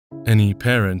Any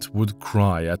parent would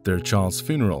cry at their child's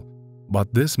funeral,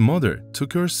 but this mother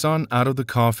took her son out of the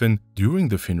coffin during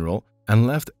the funeral and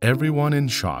left everyone in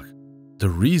shock. The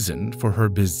reason for her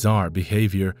bizarre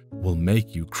behavior will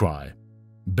make you cry.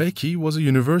 Becky was a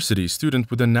university student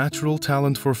with a natural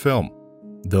talent for film.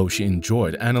 Though she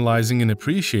enjoyed analyzing and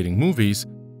appreciating movies,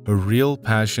 her real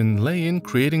passion lay in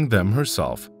creating them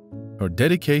herself. Her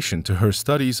dedication to her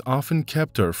studies often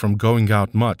kept her from going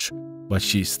out much, but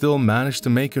she still managed to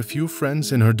make a few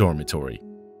friends in her dormitory.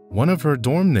 One of her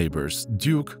dorm neighbors,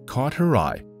 Duke, caught her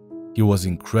eye. He was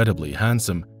incredibly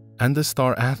handsome and a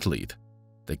star athlete,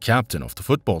 the captain of the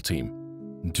football team.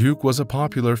 Duke was a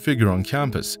popular figure on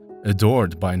campus,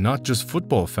 adored by not just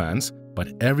football fans,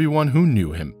 but everyone who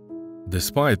knew him.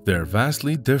 Despite their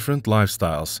vastly different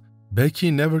lifestyles,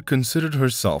 Becky never considered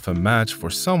herself a match for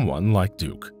someone like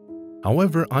Duke.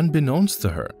 However, unbeknownst to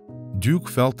her, Duke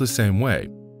felt the same way.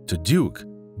 To Duke,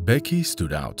 Becky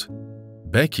stood out.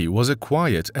 Becky was a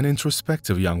quiet and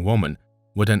introspective young woman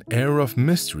with an air of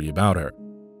mystery about her.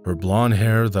 Her blonde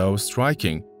hair, though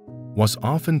striking, was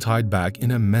often tied back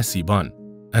in a messy bun,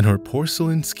 and her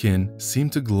porcelain skin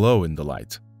seemed to glow in the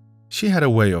light. She had a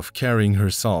way of carrying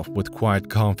herself with quiet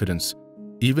confidence,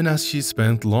 even as she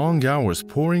spent long hours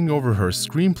poring over her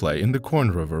screenplay in the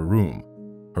corner of her room.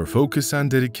 Her focus and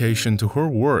dedication to her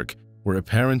work were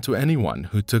apparent to anyone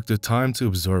who took the time to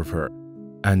observe her,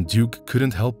 and Duke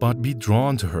couldn't help but be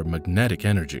drawn to her magnetic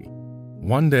energy.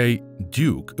 One day,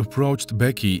 Duke approached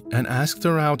Becky and asked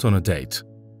her out on a date,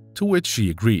 to which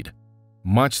she agreed.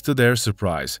 Much to their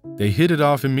surprise, they hit it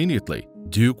off immediately.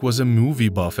 Duke was a movie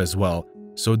buff as well,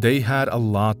 so they had a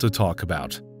lot to talk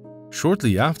about.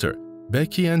 Shortly after,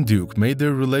 Becky and Duke made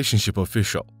their relationship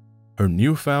official. Her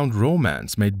newfound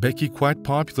romance made Becky quite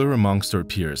popular amongst her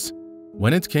peers.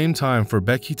 When it came time for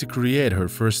Becky to create her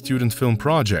first student film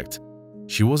project,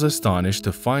 she was astonished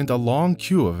to find a long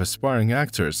queue of aspiring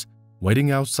actors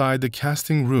waiting outside the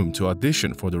casting room to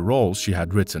audition for the roles she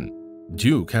had written.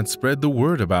 Duke had spread the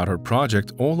word about her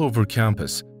project all over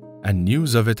campus, and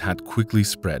news of it had quickly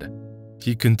spread.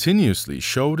 He continuously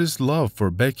showed his love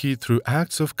for Becky through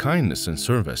acts of kindness and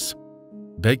service.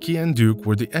 Becky and Duke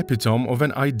were the epitome of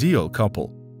an ideal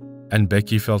couple, and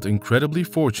Becky felt incredibly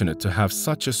fortunate to have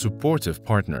such a supportive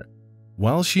partner.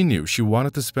 While she knew she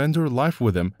wanted to spend her life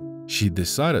with him, she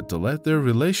decided to let their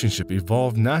relationship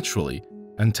evolve naturally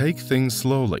and take things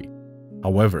slowly.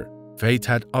 However, fate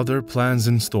had other plans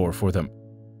in store for them,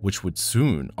 which would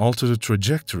soon alter the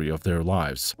trajectory of their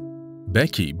lives.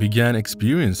 Becky began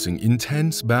experiencing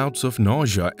intense bouts of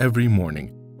nausea every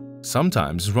morning,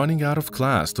 sometimes running out of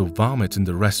class to vomit in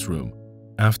the restroom.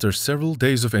 After several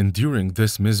days of enduring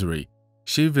this misery,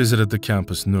 she visited the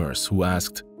campus nurse, who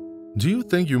asked, "Do you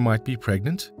think you might be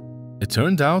pregnant?" It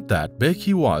turned out that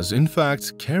Becky was, in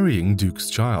fact, carrying Duke's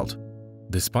child.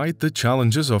 Despite the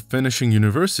challenges of finishing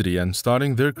university and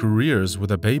starting their careers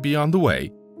with a baby on the way,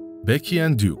 Becky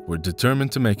and Duke were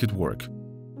determined to make it work.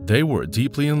 They were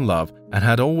deeply in love and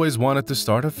had always wanted to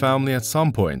start a family at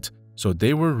some point, so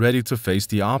they were ready to face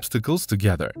the obstacles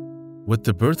together. With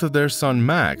the birth of their son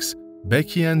Max,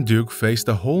 Becky and Duke faced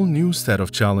a whole new set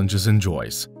of challenges and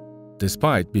joys.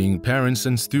 Despite being parents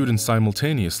and students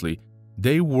simultaneously,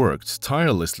 they worked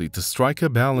tirelessly to strike a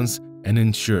balance and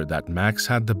ensure that Max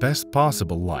had the best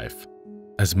possible life.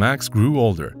 As Max grew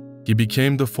older, he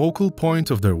became the focal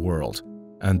point of their world,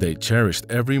 and they cherished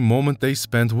every moment they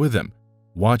spent with him,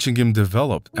 watching him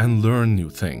develop and learn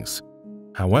new things.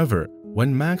 However,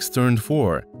 when Max turned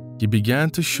 4, he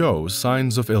began to show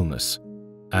signs of illness.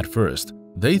 At first,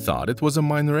 they thought it was a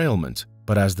minor ailment,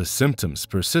 but as the symptoms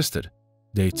persisted,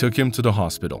 they took him to the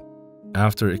hospital.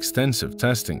 After extensive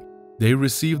testing, they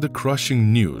received the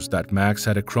crushing news that Max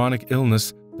had a chronic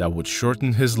illness that would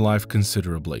shorten his life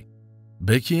considerably.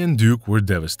 Becky and Duke were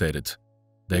devastated.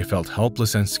 They felt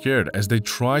helpless and scared as they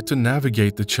tried to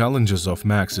navigate the challenges of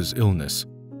Max's illness.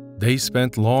 They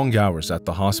spent long hours at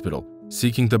the hospital,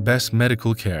 seeking the best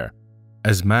medical care.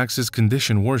 As Max's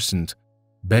condition worsened,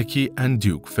 Becky and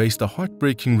Duke faced a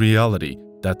heartbreaking reality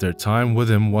that their time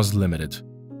with him was limited.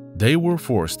 They were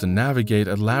forced to navigate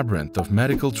a labyrinth of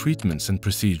medical treatments and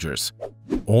procedures,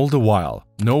 all the while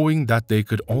knowing that they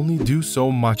could only do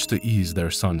so much to ease their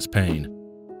son's pain.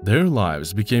 Their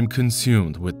lives became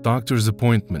consumed with doctor's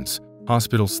appointments,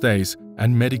 hospital stays,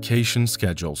 and medication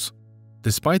schedules.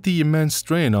 Despite the immense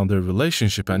strain on their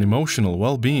relationship and emotional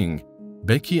well-being,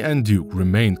 Becky and Duke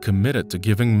remained committed to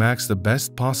giving Max the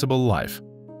best possible life.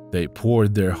 They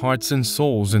poured their hearts and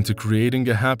souls into creating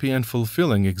a happy and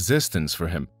fulfilling existence for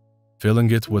him,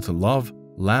 filling it with love,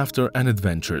 laughter, and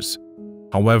adventures.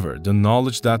 However, the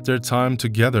knowledge that their time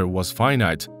together was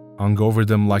finite hung over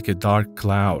them like a dark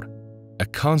cloud, a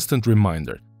constant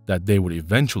reminder that they would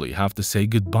eventually have to say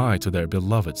goodbye to their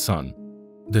beloved son.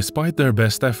 Despite their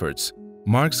best efforts,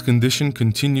 Mark's condition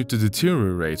continued to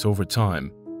deteriorate over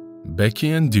time.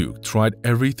 Becky and Duke tried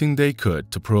everything they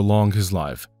could to prolong his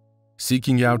life,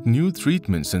 seeking out new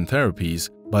treatments and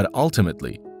therapies, but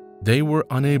ultimately, they were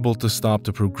unable to stop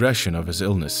the progression of his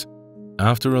illness.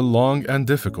 After a long and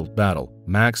difficult battle,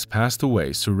 Max passed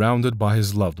away surrounded by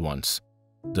his loved ones.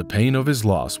 The pain of his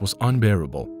loss was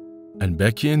unbearable, and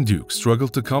Becky and Duke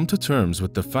struggled to come to terms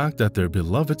with the fact that their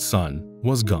beloved son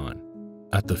was gone.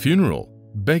 At the funeral,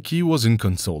 Becky was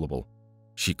inconsolable.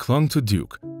 She clung to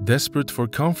Duke, desperate for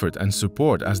comfort and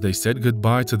support as they said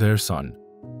goodbye to their son.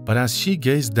 But as she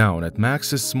gazed down at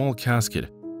Max's small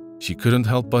casket, she couldn't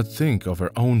help but think of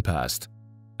her own past.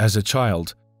 As a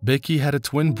child, Becky had a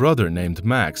twin brother named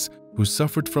Max who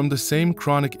suffered from the same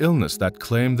chronic illness that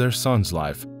claimed their son's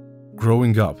life.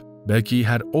 Growing up, Becky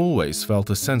had always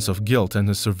felt a sense of guilt and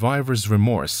a survivor's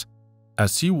remorse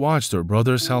as she watched her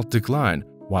brother's health decline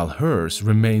while hers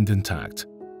remained intact.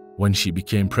 When she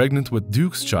became pregnant with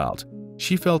Duke's child,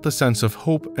 she felt a sense of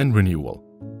hope and renewal,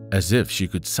 as if she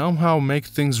could somehow make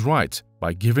things right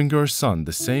by giving her son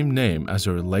the same name as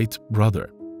her late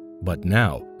brother. But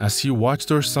now, as she watched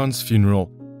her son's funeral,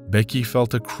 Becky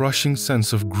felt a crushing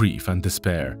sense of grief and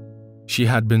despair. She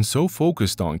had been so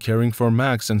focused on caring for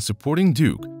Max and supporting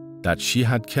Duke that she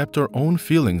had kept her own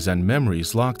feelings and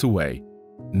memories locked away.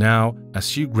 Now, as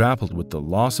she grappled with the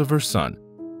loss of her son,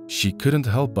 she couldn't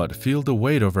help but feel the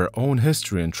weight of her own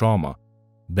history and trauma.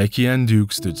 Becky and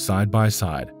Duke stood side by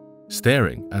side,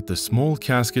 staring at the small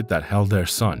casket that held their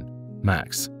son,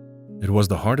 Max. It was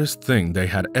the hardest thing they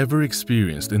had ever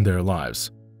experienced in their lives.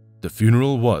 The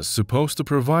funeral was supposed to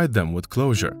provide them with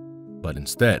closure, but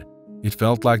instead, it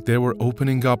felt like they were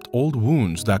opening up old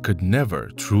wounds that could never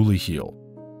truly heal.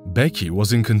 Becky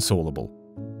was inconsolable.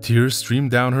 Tears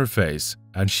streamed down her face,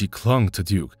 and she clung to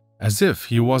Duke as if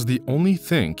he was the only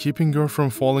thing keeping her from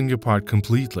falling apart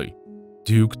completely.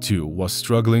 Duke, too, was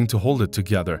struggling to hold it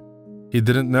together. He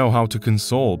didn't know how to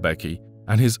console Becky,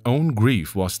 and his own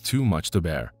grief was too much to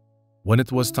bear. When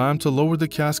it was time to lower the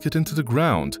casket into the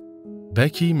ground,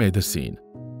 Becky made a scene.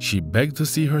 She begged to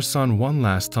see her son one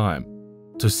last time,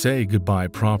 to say goodbye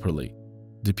properly.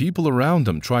 The people around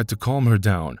them tried to calm her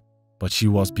down, but she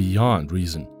was beyond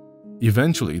reason.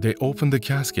 Eventually, they opened the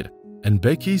casket, and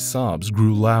Becky's sobs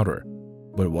grew louder.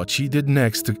 But what she did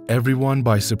next took everyone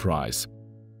by surprise.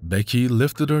 Becky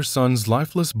lifted her son's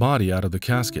lifeless body out of the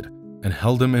casket and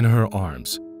held him in her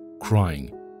arms,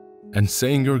 crying and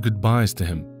saying her goodbyes to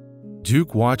him.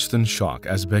 Duke watched in shock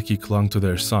as Becky clung to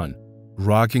their son,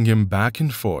 rocking him back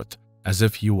and forth as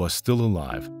if he was still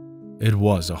alive. It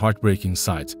was a heartbreaking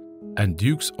sight, and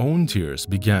Duke's own tears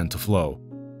began to flow.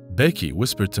 Becky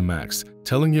whispered to Max,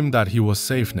 telling him that he was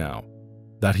safe now,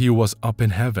 that he was up in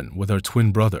heaven with her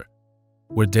twin brother,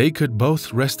 where they could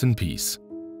both rest in peace.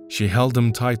 She held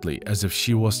him tightly as if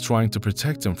she was trying to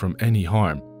protect him from any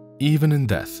harm, even in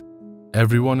death.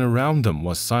 Everyone around them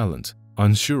was silent,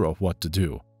 unsure of what to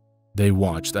do. They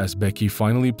watched as Becky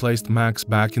finally placed Max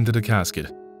back into the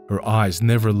casket, her eyes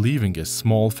never leaving his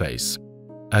small face.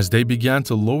 As they began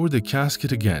to lower the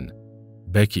casket again,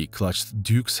 Becky clutched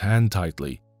Duke's hand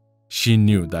tightly. She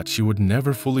knew that she would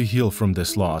never fully heal from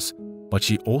this loss, but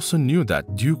she also knew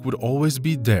that Duke would always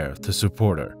be there to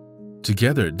support her.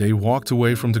 Together, they walked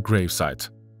away from the gravesite,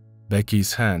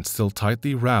 Becky's hand still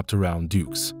tightly wrapped around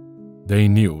Duke's. They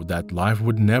knew that life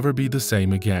would never be the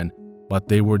same again, but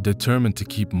they were determined to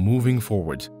keep moving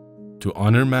forward, to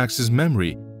honor Max's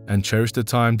memory and cherish the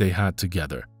time they had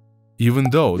together. Even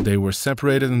though they were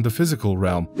separated in the physical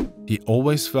realm, he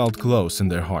always felt close in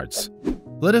their hearts.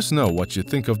 Let us know what you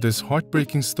think of this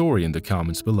heartbreaking story in the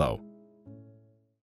comments below.